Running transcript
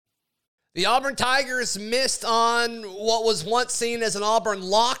The Auburn Tigers missed on what was once seen as an Auburn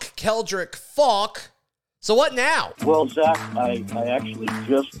lock, Keldrick Faulk. So what now? Well, Zach, I actually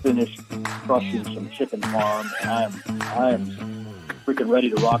just finished crushing some chicken farm, and I am freaking ready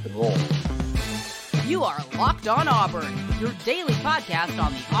to rock and roll. You are Locked On Auburn, your daily podcast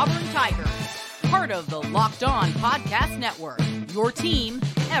on the Auburn Tigers. Part of the Locked On Podcast Network, your team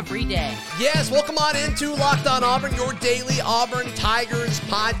every day. Yes, welcome on into Locked On Auburn, your daily Auburn Tigers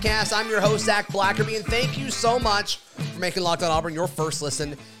podcast. I'm your host, Zach Blackerby, and thank you so much for making Locked On Auburn your first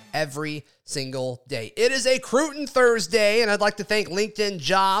listen every single day. It is a Cruton Thursday, and I'd like to thank LinkedIn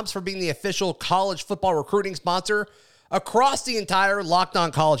Jobs for being the official college football recruiting sponsor across the entire Locked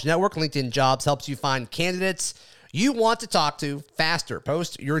On College Network. LinkedIn Jobs helps you find candidates you want to talk to faster.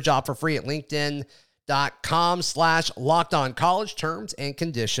 Post your job for free at linkedin.com/LockedOnCollege. Terms and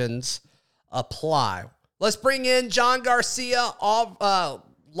conditions apply. Let's bring in John Garcia of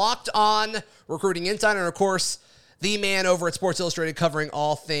Locked On Recruiting Insider, and of course, the man over at Sports Illustrated covering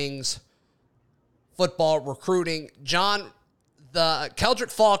all things football recruiting. John, the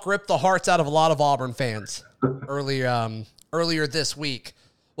Keldrick Faulk ripped the hearts out of a lot of Auburn fans earlier this week.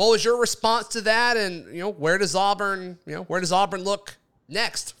 What was your response to that? And where does Auburn look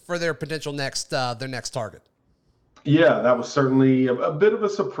next for their potential their next target? Yeah, that was certainly a bit of a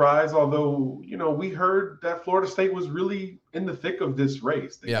surprise. Although we heard that Florida State was really in the thick of this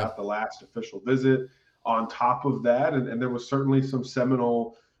race. They got the last official visit on top of that, and there was certainly some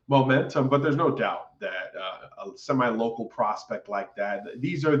seminal momentum. But there's no doubt that a semi-local prospect like that,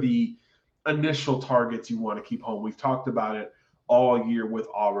 these are the initial targets you want to keep home. We've talked about it all year with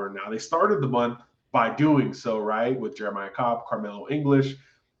Auburn. Now, they started the month by doing so, right, with Jeremiah Cobb, Carmelo English,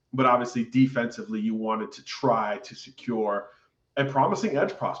 but obviously defensively you wanted to try to secure a promising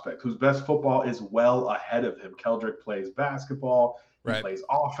edge prospect whose best football is well ahead of him. Keldrick plays basketball, he plays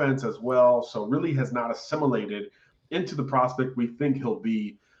offense as well, so really has not assimilated into the prospect we think he'll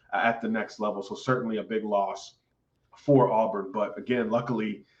be at the next level. So certainly a big loss for Auburn, but again,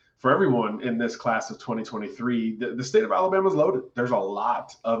 luckily for everyone in this class of 2023, the state of Alabama is loaded. There's a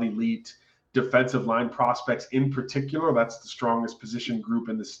lot of elite defensive line prospects in particular. That's the strongest position group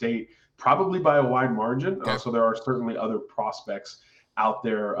in the state, probably by a wide margin. Okay. So there are certainly other prospects out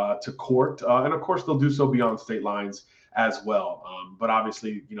there to court. And of course, they'll do so beyond state lines as well. But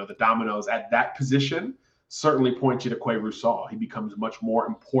obviously, the dominoes at that position certainly point you to Quay Rousseau. He becomes much more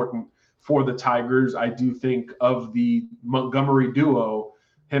important for the Tigers. I do think of the Montgomery duo,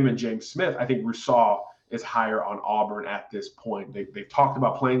 him and James Smith, I think Rousseau is higher on Auburn at this point. They've talked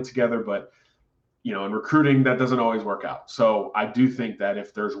about playing together, but in recruiting, that doesn't always work out. So I do think that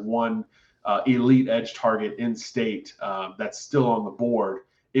if there's one elite edge target in state that's still on the board,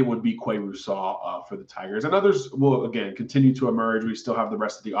 it would be Quay Rousseau for the Tigers. And others will, again, continue to emerge. We still have the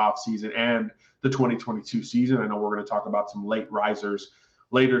rest of the offseason and the 2022 season. I know we're going to talk about some late risers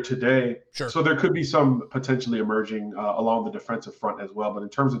later today. Sure. So there could be some potentially emerging along the defensive front as well. But in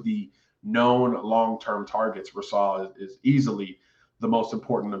terms of the known long-term targets, Rousseau is easily the most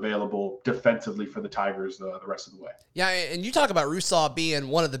important available defensively for the Tigers the rest of the way. Yeah, and you talk about Rousseau being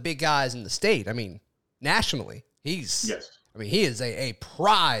one of the big guys in the state. I mean, nationally, he is a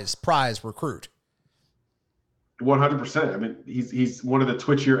prize recruit. 100%. I mean, he's one of the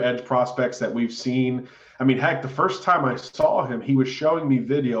twitchier edge prospects that we've seen. I mean, heck, the first time I saw him, he was showing me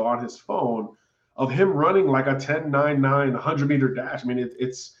video on his phone of him running like a 10.99 100-meter dash. I mean,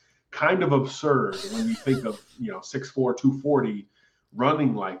 it's kind of absurd when you think of 6'4", 240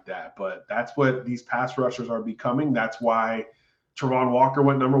 running like that. But that's what these pass rushers are becoming. That's why Travon Walker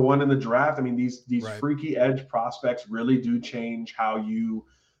went number 1 in the draft. I mean, these freaky edge prospects really do change how you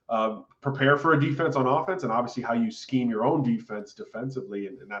prepare for a defense on offense, and obviously how you scheme your own defense defensively,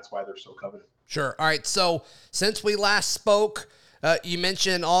 and that's why they're so coveted. Sure. All right, so since we last spoke, you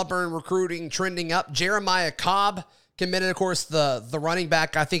mentioned Auburn recruiting trending up. Jeremiah Cobb committed, of course, the running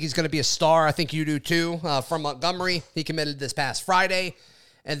back. I think he's going to be a star. I think you do too, from Montgomery. He committed this past Friday.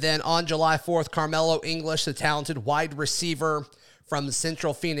 And then on July 4th, Carmelo English, the talented wide receiver from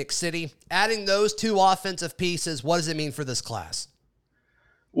Central Phoenix City. Adding those two offensive pieces, what does it mean for this class?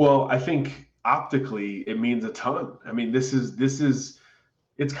 Well, I think optically it means a ton. I mean, this is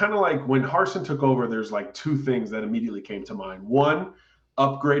it's kind of like when Harsin took over, there's like two things that immediately came to mind. One,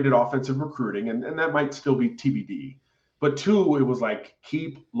 upgraded offensive recruiting, and that might still be TBD. But two, it was like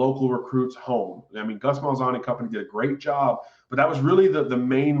keep local recruits home. I mean, Gus Malzahn and company did a great job, but that was really the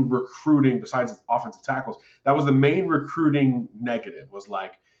main recruiting, besides offensive tackles, that was the main recruiting negative, was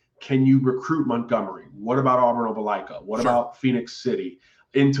like, can you recruit Montgomery? What about Auburn Opelika? What about Phoenix City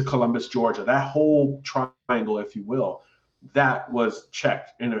into Columbus, Georgia? That whole triangle, if you will. that was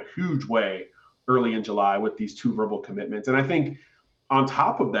checked in a huge way early in July with these 2 verbal commitments. And I think on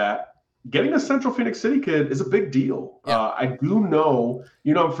top of that, getting a Central Phoenix City kid is a big deal. Yeah. I do know,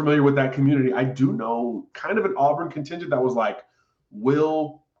 I'm familiar with that community. I do know kind of an Auburn contingent that was like,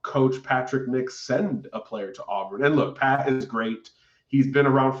 will Coach Patrick Nix send a player to Auburn? And look, Pat is great. He's been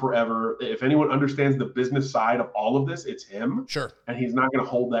around forever. If anyone understands the business side of all of this, it's him. Sure. And he's not going to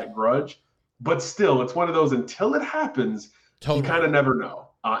hold that grudge. But still, it's one of those, until it happens, you kind of never know.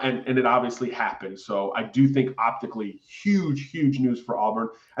 And it obviously happened. So I do think optically huge news for Auburn.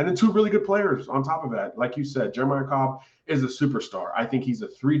 And then 2 really good players on top of that. Like you said, Jeremiah Cobb is a superstar. I think he's a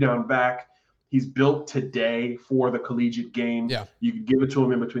 3-down back. He's built today for the collegiate game. Yeah. You can give it to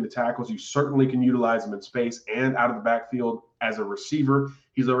him in between the tackles. You certainly can utilize him in space and out of the backfield as a receiver.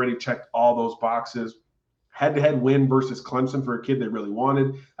 He's already checked all those boxes. Head-to-head win versus Clemson for a kid they really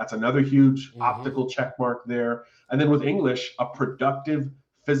wanted. That's another huge optical check mark there. And then with English, a productive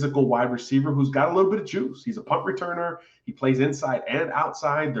physical wide receiver who's got a little bit of juice. He's a punt returner. He plays inside and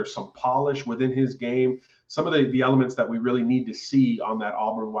outside. There's some polish within his game. Some of the elements that we really need to see on that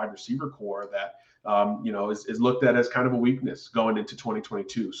Auburn wide receiver core that, is looked at as kind of a weakness going into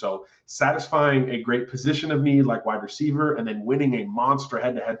 2022. So satisfying a great position of need like wide receiver and then winning a monster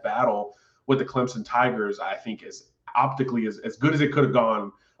head-to-head battle with the Clemson Tigers, I think is optically as good as it could have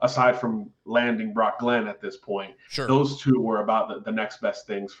gone, aside from landing Brock Glenn at this point. Sure. Those 2 were about the next best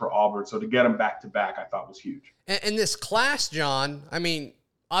things for Auburn. So to get them back-to-back, I thought was huge. And this class, John, I mean,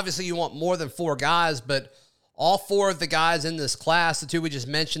 obviously you want more than 4 guys, but all 4 of the guys in this class, the 2 we just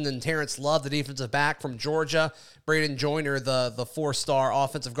mentioned, and Terrence Love, the defensive back from Georgia, Braden Joyner, the 4-star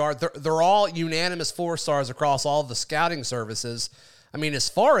offensive guard, they're all unanimous 4-stars across all of the scouting services. I mean, as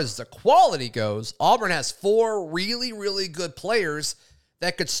far as the quality goes, Auburn has 4 really, really good players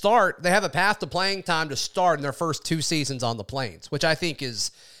that could start. They have a path to playing time to start in their first 2 seasons on the Plains, which I think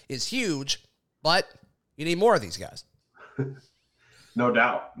is huge, but you need more of these guys. No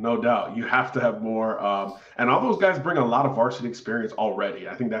doubt. You have to have more. And all those guys bring a lot of varsity experience already.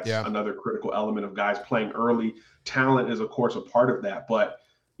 I think that's another critical element of guys playing early. Talent is, of course, a part of that. But,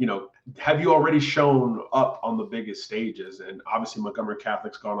 have you already shown up on the biggest stages? And obviously Montgomery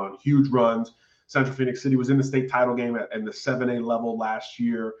Catholic's gone on huge runs. Central Phoenix City was in the state title game at the 7A level last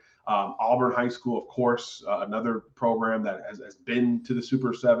year. Auburn High School, of course, another program that has been to the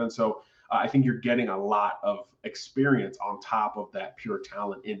Super 7. So I think you're getting a lot of experience on top of that pure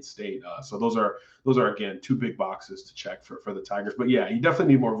talent in state. So those are again 2 big boxes to check for the Tigers. But yeah, you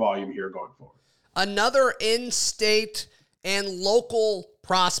definitely need more volume here going forward. Another in-state and local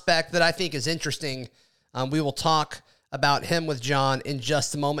prospect that I think is interesting. We will talk about him with John in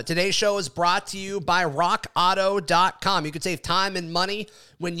just a moment. Today's show is brought to you by RockAuto.com. You can save time and money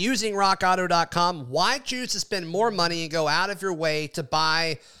when using RockAuto.com. Why choose to spend more money and go out of your way to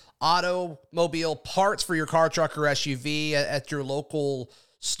buy automobile parts for your car, truck, or SUV at your local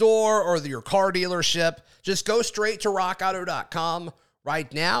store or your car dealership? Just go straight to RockAuto.com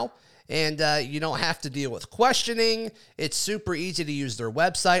right now. And you don't have to deal with questioning. It's super easy to use their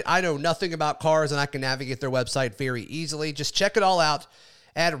website. I know nothing about cars, and I can navigate their website very easily. Just check it all out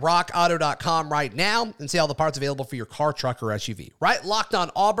at rockauto.com right now and see all the parts available for your car, truck, or SUV. Right? Locked On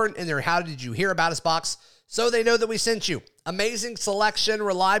Auburn in their How Did You Hear About Us box, so they know that we sent you. Amazing selection,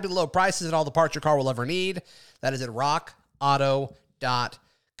 reliably low prices, and all the parts your car will ever need. That is at rockauto.com.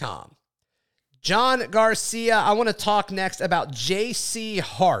 John Garcia, I want to talk next about J.C.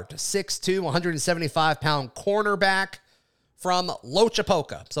 Hart, 6'2", 175-pound cornerback from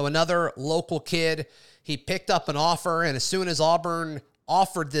Lochapoka. So another local kid. He picked up an offer, and as soon as Auburn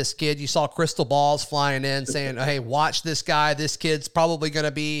offered this kid, you saw crystal balls flying in saying, hey, watch this guy. This kid's probably going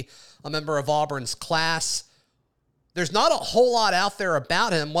to be a member of Auburn's class. There's not a whole lot out there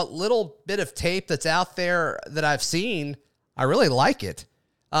about him. What little bit of tape that's out there that I've seen, I really like it.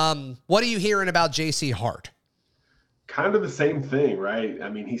 What are you hearing about J.C. Hart? Kind of the same thing, right? I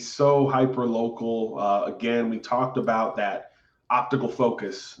mean, he's so hyper local. Again, we talked about that optical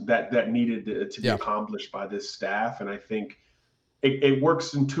focus that needed to be accomplished by this staff. And I think it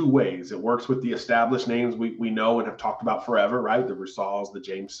works in 2 ways. It works with the established names we know and have talked about forever, right? The Russalls, the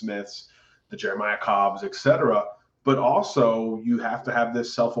James Smiths, the Jeremiah Cobbs, et cetera. But also you have to have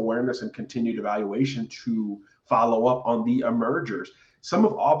this self-awareness and continued evaluation to follow up on the emergers. Some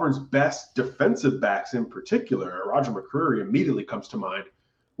of Auburn's best defensive backs in particular, Roger McCreary immediately comes to mind,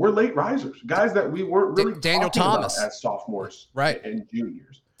 were late risers, guys that we weren't really Daniel talking Thomas about as sophomores and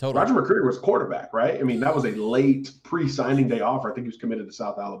juniors. Totally. Roger McCreary was quarterback, right? I mean, that was a late pre-signing day offer. I think he was committed to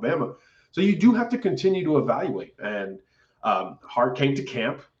South Alabama. So you do have to continue to evaluate. And Hart came to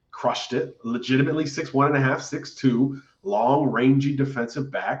camp, crushed it, legitimately 6'1.5", 6'2", long, rangy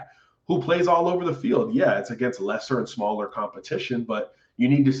defensive back who plays all over the field. Yeah, it's against lesser and smaller competition, but you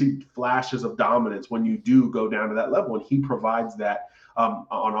need to see flashes of dominance when you do go down to that level, and he provides that on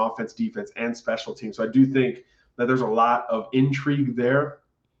offense, defense, and special teams. So I do think that there's a lot of intrigue there.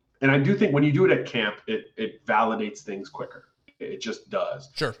 And I do think when you do it at camp, it validates things quicker. It just does.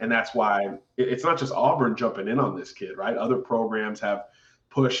 Sure. And that's why it's not just Auburn jumping in on this kid, right? Other programs have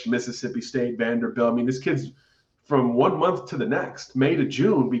pushed Mississippi State, Vanderbilt. I mean, this kid's from 1 month to the next, May to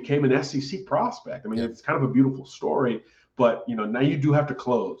June, became an SEC prospect. I mean, It's kind of a beautiful story, but now you do have to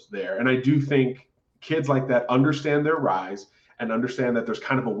close there. And I do think kids like that understand their rise and understand that there's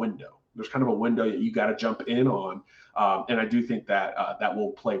kind of a window. There's kind of a window that you got to jump in on. And I do think that that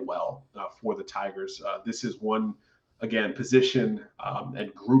will play well for the Tigers. This is one, again, position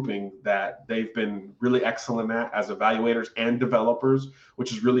and grouping that they've been really excellent at as evaluators and developers,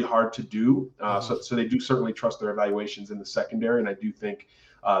 which is really hard to do. So they do certainly trust their evaluations in the secondary. And I do think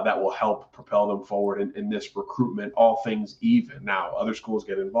that will help propel them forward in this recruitment, all things even. Now, other schools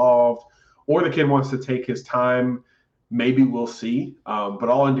get involved, or the kid wants to take his time. Maybe we'll see. But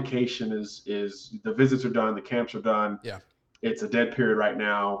all indication is the visits are done, the camps are done. Yeah. It's a dead period right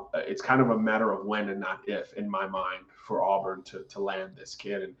now. It's kind of a matter of when and not if, in my mind, for Auburn to land this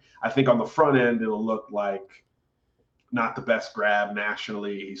kid. And I think on the front end, it'll look like not the best grab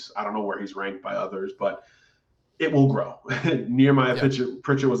nationally. I don't know where he's ranked by others, but it will grow. Nehemiah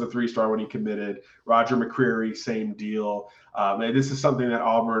Pritchett was a 3-star when he committed. Roger McCreary, same deal. And this is something that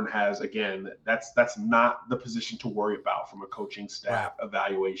Auburn has, again, that's not the position to worry about from a coaching staff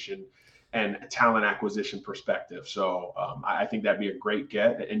evaluation and talent acquisition perspective. So I think that'd be a great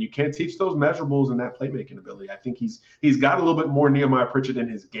get. And you can't teach those measurables and that playmaking ability. I think he's got a little bit more Nehemiah Pritchett in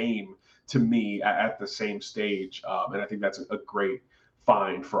his game to me at the same stage. And I think that's a great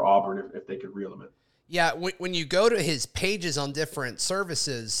find for Auburn if they could reel him in. Yeah, when you go to his pages on different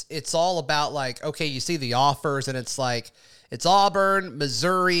services, it's all about like, okay, you see the offers and it's like, it's Auburn,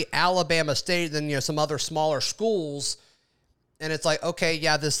 Missouri, Alabama State, then some other smaller schools. And it's like, okay,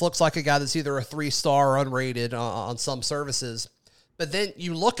 yeah, this looks like a guy that's either a 3-star or unrated on some services. But then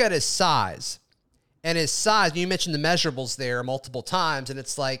you look at his size, and you mentioned the measurables there multiple times, and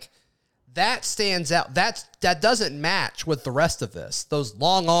it's like, that stands out. That doesn't match with the rest of this. Those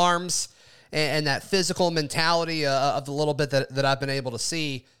long arms and that physical mentality of the little bit that I've been able to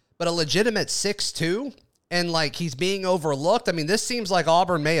see. But a legitimate 6'2", and like he's being overlooked. I mean, this seems like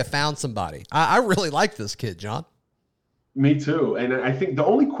Auburn may have found somebody. I really like this kid, John. Me too. And I think the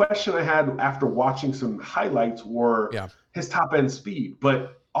only question I had after watching some highlights were his top end speed.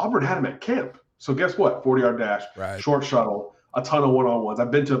 But Auburn had him at camp. So guess what? 40-yard dash, short shuttle, a ton of one-on-ones.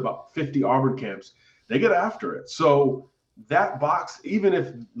 I've been to about 50 Auburn camps. They get after it. So that box, even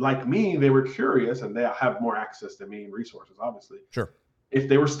if, like me, they were curious, and they have more access than me and resources, obviously. Sure. If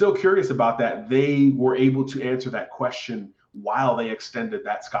they were still curious about that, they were able to answer that question while they extended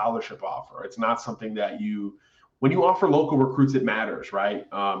that scholarship offer. It's not something that when you offer local recruits, it matters, right?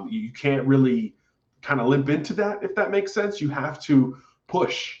 You can't really kind of limp into that, if that makes sense. You have to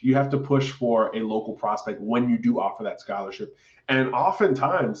push. You have to push for a local prospect when you do offer that scholarship. And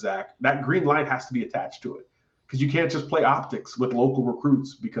oftentimes, Zach, that green light has to be attached to it, because you can't just play optics with local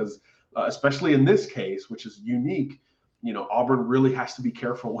recruits, because especially in this case, which is unique, Auburn really has to be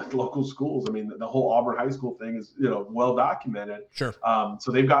careful with local schools. I mean, the whole Auburn high school thing is, well documented. Sure.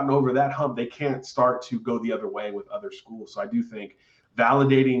 So they've gotten over that hump. They can't start to go the other way with other schools. So I do think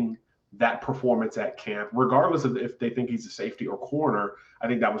validating that performance at camp, regardless of if they think he's a safety or corner, I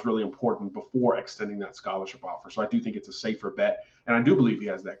think that was really important before extending that scholarship offer. So I do think it's a safer bet, and I do believe he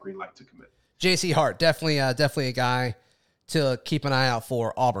has that green light to commit. JC Hart, definitely a guy to keep an eye out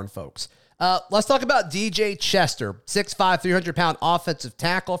for, Auburn folks. Let's talk about DJ Chester, 6'5", 300-pound offensive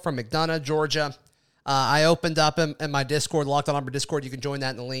tackle from McDonough, Georgia. I opened up in my Discord, Locked On Auburn Discord. You can join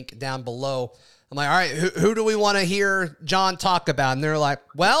that in the link down below. I'm like, all right, who do we want to hear John talk about? And they're like,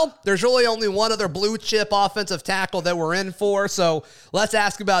 well, there's really only one other blue chip offensive tackle that we're in for, so let's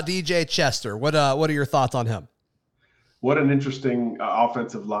ask about DJ Chester. What are your thoughts on him? What an interesting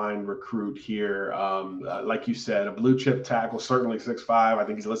offensive line recruit here. Like you said, a blue chip tackle, certainly 6'5". I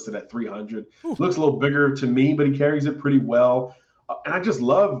think he's listed at 300. Ooh. Looks a little bigger to me, but he carries it pretty well. And I just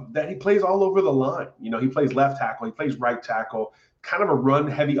love that he plays all over the line. He plays left tackle, he plays right tackle, kind of a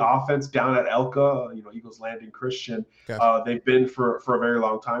run-heavy offense down at Elka, Eagles Landing Christian. Okay. They've been for a very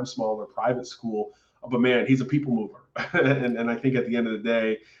long time, smaller private school. But, man, he's a people mover. and I think at the end of the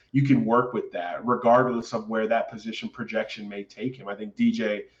day, you can work with that regardless of where that position projection may take him. I think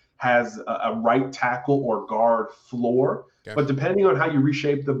DJ has a right tackle or guard floor. Okay. But depending on how you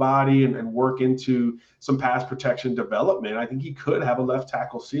reshape the body and work into some pass protection development, I think he could have a left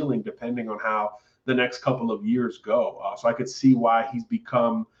tackle ceiling depending on how the next couple of years go. So I could see why he's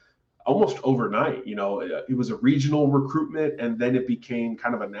become almost overnight. It was a regional recruitment, and then it became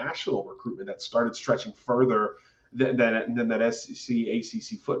kind of a national recruitment that started stretching further than that SEC,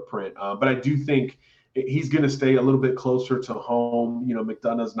 ACC footprint. But I do think he's going to stay a little bit closer to home.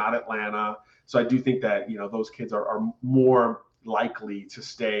 McDonough's not Atlanta. So I do think that, those kids are more likely to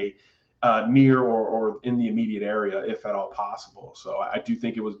stay near or in the immediate area, if at all possible. So I do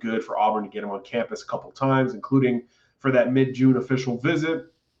think it was good for Auburn to get him on campus a couple times, including for that mid-June official visit.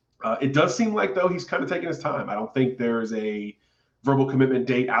 It does seem like, though, he's kind of taking his time. I don't think there's a verbal commitment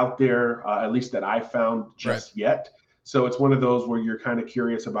date out there, at least that I found just yet. So it's one of those where you're kind of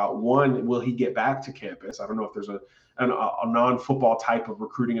curious about, one, will he get back to campus? I don't know if there's a non-football type of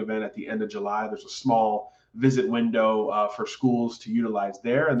recruiting event at the end of July. There's a small visit window for schools to utilize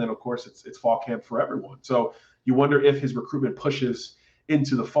there. And then, of course, it's fall camp for everyone. So you wonder if his recruitment pushes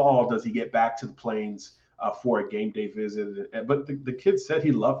into the fall, does he get back to the Plains for a game day visit? But the kid said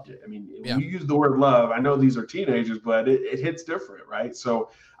he loved it. I mean, when you use the word love, I know these are teenagers, but it hits different, right? So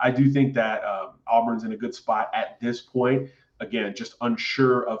I do think that Auburn's in a good spot at this point. Again, just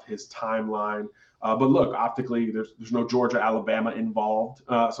unsure of his timeline. But look, optically, there's no Georgia, Alabama involved.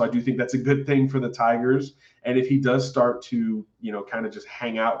 So I do think that's a good thing for the Tigers. And if he does start to, kind of just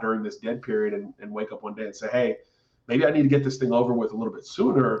hang out during this dead period and wake up one day and say, hey, maybe I need to get this thing over with a little bit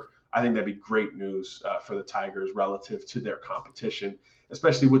sooner, I think that'd be great news for the Tigers relative to their competition,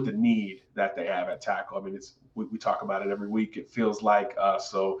 especially with the need that they have at tackle. I mean, we talk about it every week. It feels like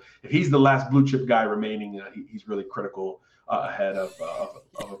so if he's the last blue chip guy remaining, he's really critical ahead of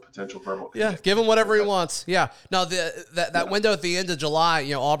a potential verbal. Yeah, give him whatever he wants. Yeah. Now that window at the end of July,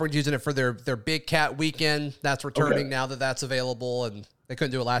 Auburn's using it for their Big Cat weekend. That's returning now that's available, and they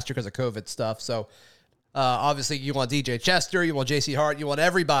couldn't do it last year because of COVID stuff. So obviously you want DJ Chester, you want JC Hart, you want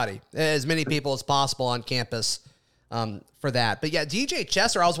everybody, as many people as possible on campus for that. But yeah, DJ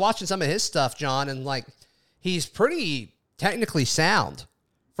Chester, I was watching some of his stuff, John, and he's pretty technically sound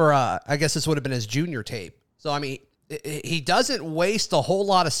for I guess this would have been his junior tape. So I mean, he doesn't waste a whole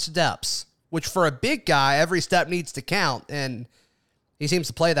lot of steps, which for a big guy, every step needs to count, and he seems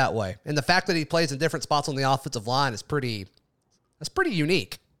to play that way. And the fact that he plays in different spots on the offensive line is pretty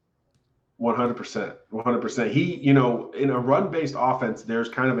unique. 100%. 100%. He, in a run-based offense, there's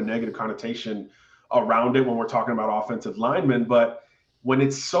kind of a negative connotation around it when we're talking about offensive linemen, but when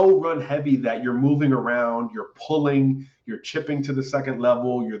it's so run-heavy that you're moving around, you're pulling, you're chipping to the second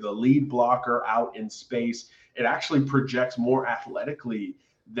level, you're the lead blocker out in space, it actually projects more athletically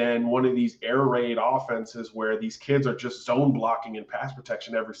than one of these air raid offenses where these kids are just zone blocking and pass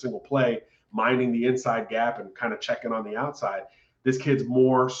protection every single play, minding the inside gap and kind of checking on the outside. This kid's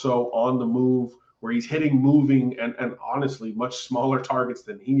more so on the move where he's hitting moving and honestly much smaller targets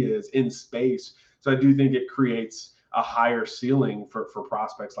than he is in space. So I do think it creates a higher ceiling for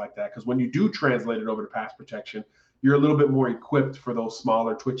prospects like that, because when you do translate it over to pass protection, you're a little bit more equipped for those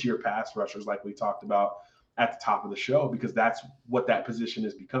smaller, twitchier pass rushers like we talked about at the top of the show, because that's what that position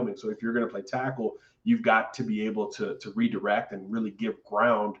is becoming. So if you're going to play tackle, you've got to be able to redirect and really give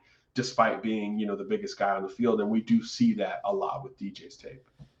ground despite being, the biggest guy on the field. And we do see that a lot with DJ's tape.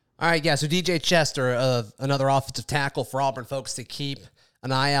 All right, yeah, so DJ Chester, another offensive tackle for Auburn folks to keep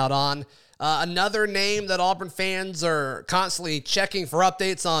an eye out on. Another name that Auburn fans are constantly checking for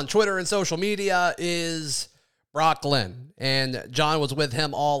updates on Twitter and social media is Brock Glenn. And John was with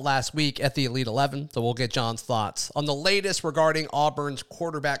him all last week at the Elite 11, so we'll get John's thoughts on the latest regarding Auburn's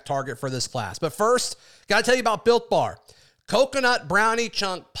quarterback target for this class. But first, got to tell you about Built Bar. Coconut Brownie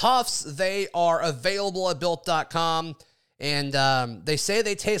Chunk Puffs, they are available at Built.com. And they say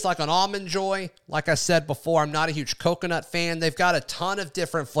they taste like an Almond Joy. Like I said before, I'm not a huge coconut fan. They've got a ton of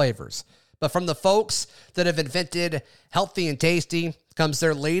different flavors. But from the folks that have invented healthy and tasty comes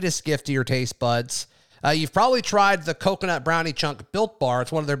their latest gift to your taste buds. You've probably tried the Coconut Brownie Chunk Built Bar.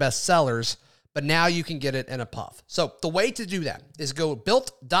 It's one of their best sellers. But now you can get it in a puff. So the way to do that is go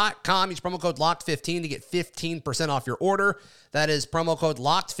Built.com, use promo code LOCKED15 to get 15% off your order. That is promo code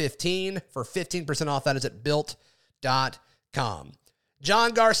LOCKED15 for 15% off. That is at Built.com.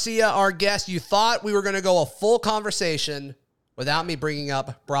 John Garcia, our guest, you thought we were going to go a full conversation without me bringing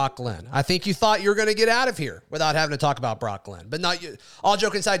up Brock Glenn. I think you thought you were going to get out of here without having to talk about Brock Glenn. But not you. All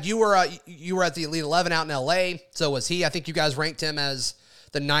joking aside, you were at the Elite 11 out in L.A., so was he. I think you guys ranked him as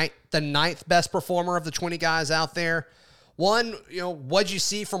the ninth best performer of the 20 guys out there. One, what'd you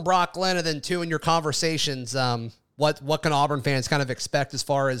see from Brock Glenn? And then two, in your conversations, what can Auburn fans kind of expect as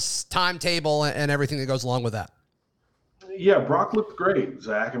far as timetable and everything that goes along with that? Yeah, Brock looked great,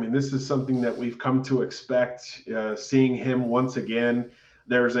 Zach. I mean, this is something that we've come to expect, seeing him once again.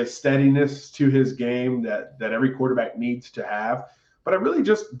 There's a steadiness to his game that every quarterback needs to have. But I really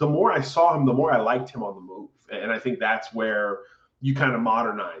the more I saw him, the more I liked him on the move. And I think that's where you kind of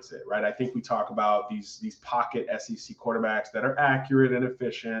modernize it, right? I think we talk about these pocket SEC quarterbacks that are accurate and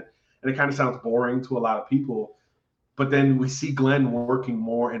efficient, and it kind of sounds boring to a lot of people. But then we see Glenn working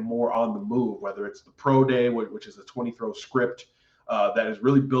more and more on the move, whether it's the pro day, which is a 20-throw script that is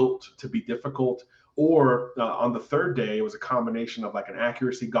really built to be difficult, or on the third day, it was a combination of like an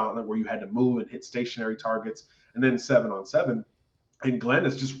accuracy gauntlet where you had to move and hit stationary targets, and then 7-on-7. And Glenn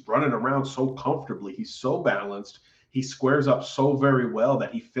is just running around so comfortably. He's so balanced. He squares up so very well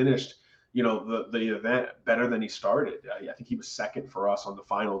that he finished, the event better than he started. I think he was second for us on the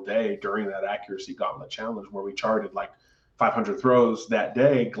final day during that accuracy gauntlet challenge where we charted like 500 throws that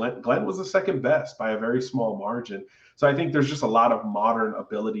day. Glenn was the second best by a very small margin. So I think there's just a lot of modern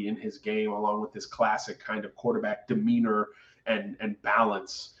ability in his game, along with this classic kind of quarterback demeanor and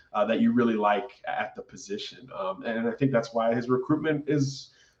balance that you really like at the position. And I think that's why his recruitment is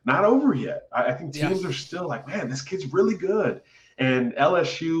not over yet. I think teams are still like, man, this kid's really good. And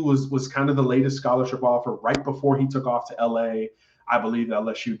LSU was kind of the latest scholarship offer right before he took off to LA. I believe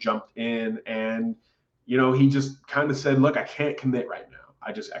LSU jumped in and, he just kind of said, look, I can't commit right now.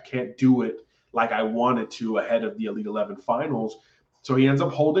 I can't do it like I wanted to ahead of the Elite 11 finals. So he ends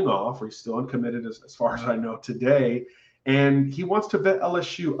up holding off, or he's still uncommitted as far as I know today. And he wants to vet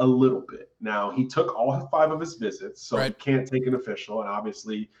LSU a little bit. Now, he took all 5 of his visits, so he can't take an official. And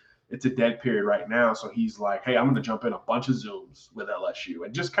obviously, it's a dead period right now. So he's like, hey, I'm going to jump in a bunch of Zooms with LSU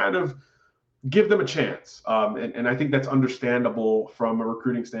and just kind of give them a chance. And I think that's understandable from a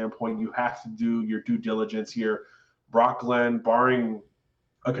recruiting standpoint. You have to do your due diligence here. Brock Glenn, barring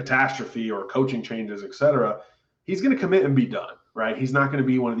a catastrophe or coaching changes, et cetera, he's going to commit and be done, right? He's not going to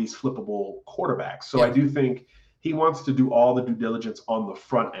be one of these flippable quarterbacks. So I do think he wants to do all the due diligence on the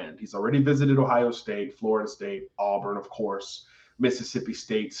front end. He's already visited Ohio State, Florida State, Auburn, of course, Mississippi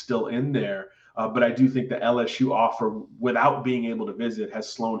State still in there. But I do think the LSU offer, without being able to visit,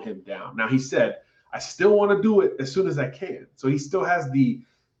 has slowed him down. Now, he said, I still want to do it as soon as I can. So he still has the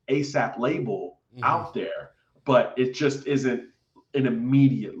ASAP label out there, but it just isn't an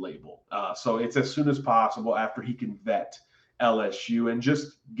immediate label. So it's as soon as possible after he can vet LSU and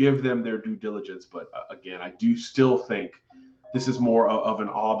just give them their due diligence. But again, I do still think this is more of an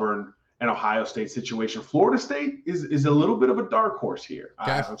Auburn and Ohio State situation. Florida State is a little bit of a dark horse here.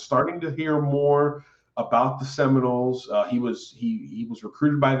 Okay. I'm starting to hear more about the Seminoles. He was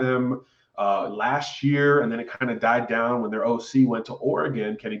recruited by them last year, and then it kind of died down when their OC went to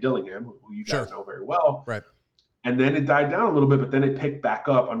Oregon, Kenny Dillingham, who you guys know very well. Right. And then it died down a little bit, but then it picked back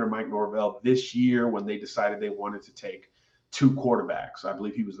up under Mike Norvell this year when they decided they wanted to take 2 quarterbacks. I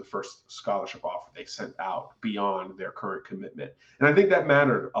believe he was the first scholarship offer they sent out beyond their current commitment. And I think that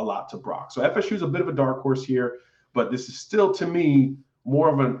mattered a lot to Brock. So FSU is a bit of a dark horse here, but this is still, to me, more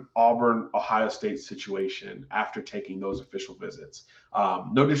of an Auburn-Ohio State situation after taking those official visits.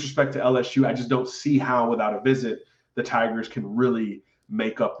 No disrespect to LSU. I just don't see how, without a visit, the Tigers can really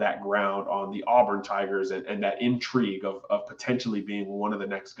make up that ground on the Auburn Tigers and that intrigue of potentially being one of the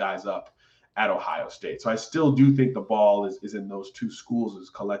next guys up at Ohio State. So I still do think the ball is in those 2 schools'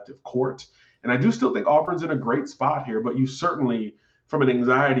 collective court. And I do still think Auburn's in a great spot here, but you certainly, from an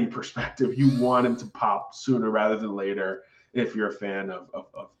anxiety perspective, you want him to pop sooner rather than later if you're a fan of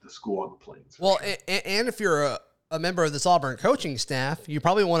the school on the Plains. Well, and if you're a member of this Auburn coaching staff, you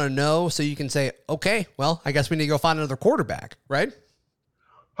probably want to know so you can say, okay, well, I guess we need to go find another quarterback, right?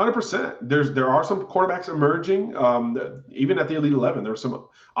 100%. There are some quarterbacks emerging. Even at the Elite 11, there were some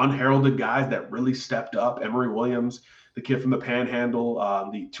unheralded guys that really stepped up. Emory Williams, the kid from the Panhandle.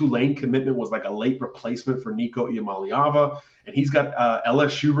 The Tulane commitment was like a late replacement for Nico Iamaleava, and he's got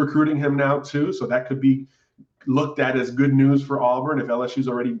LSU recruiting him now too. So that could be looked at as good news for Auburn if LSU's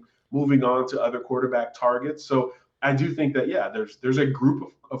already moving on to other quarterback targets. So I do think that, there's a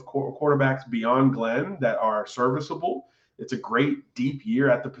group of quarterbacks beyond Glenn that are serviceable. It's a great deep year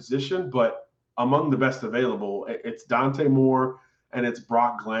at the position, but among the best available, it's Dante Moore and it's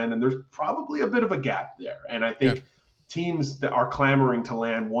Brock Glenn, and there's probably a bit of a gap there. And I think teams that are clamoring to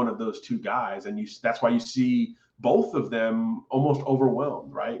land one of those 2 guys, and that's why you see both of them almost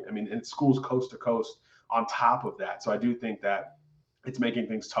overwhelmed, right? I mean, and schools coast to coast on top of that. So I do think that it's making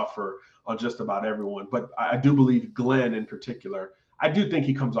things tougher on just about everyone. But I do believe Glenn in particular, I do think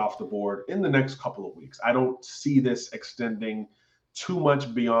he comes off the board in the next couple of weeks. I don't see this extending too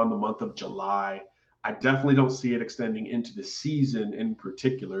much beyond the month of July. I definitely don't see it extending into the season in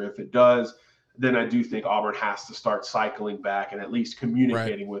particular. If it does, then I do think Auburn has to start cycling back and at least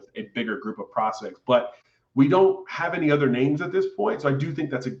communicating with a bigger group of prospects. But we don't have any other names at this point, so I do think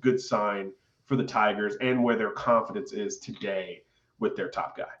that's a good sign for the Tigers and where their confidence is today with their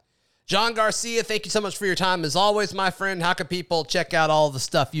top guy. John Garcia, thank you so much for your time. As always, my friend, how can people check out all the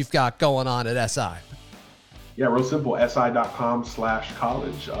stuff you've got going on at SI? Yeah, real simple,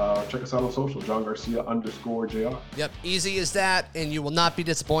 si.com/college. Check us out on social, John Garcia _JR. Yep, easy as that, and you will not be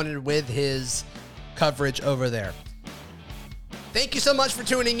disappointed with his coverage over there. Thank you so much for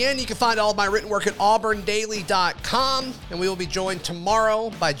tuning in. You can find all of my written work at auburndaily.com, and we will be joined tomorrow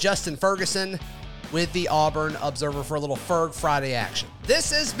by Justin Ferguson with the Auburn Observer for a little Ferg Friday action.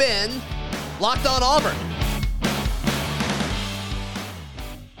 This has been Locked On Auburn.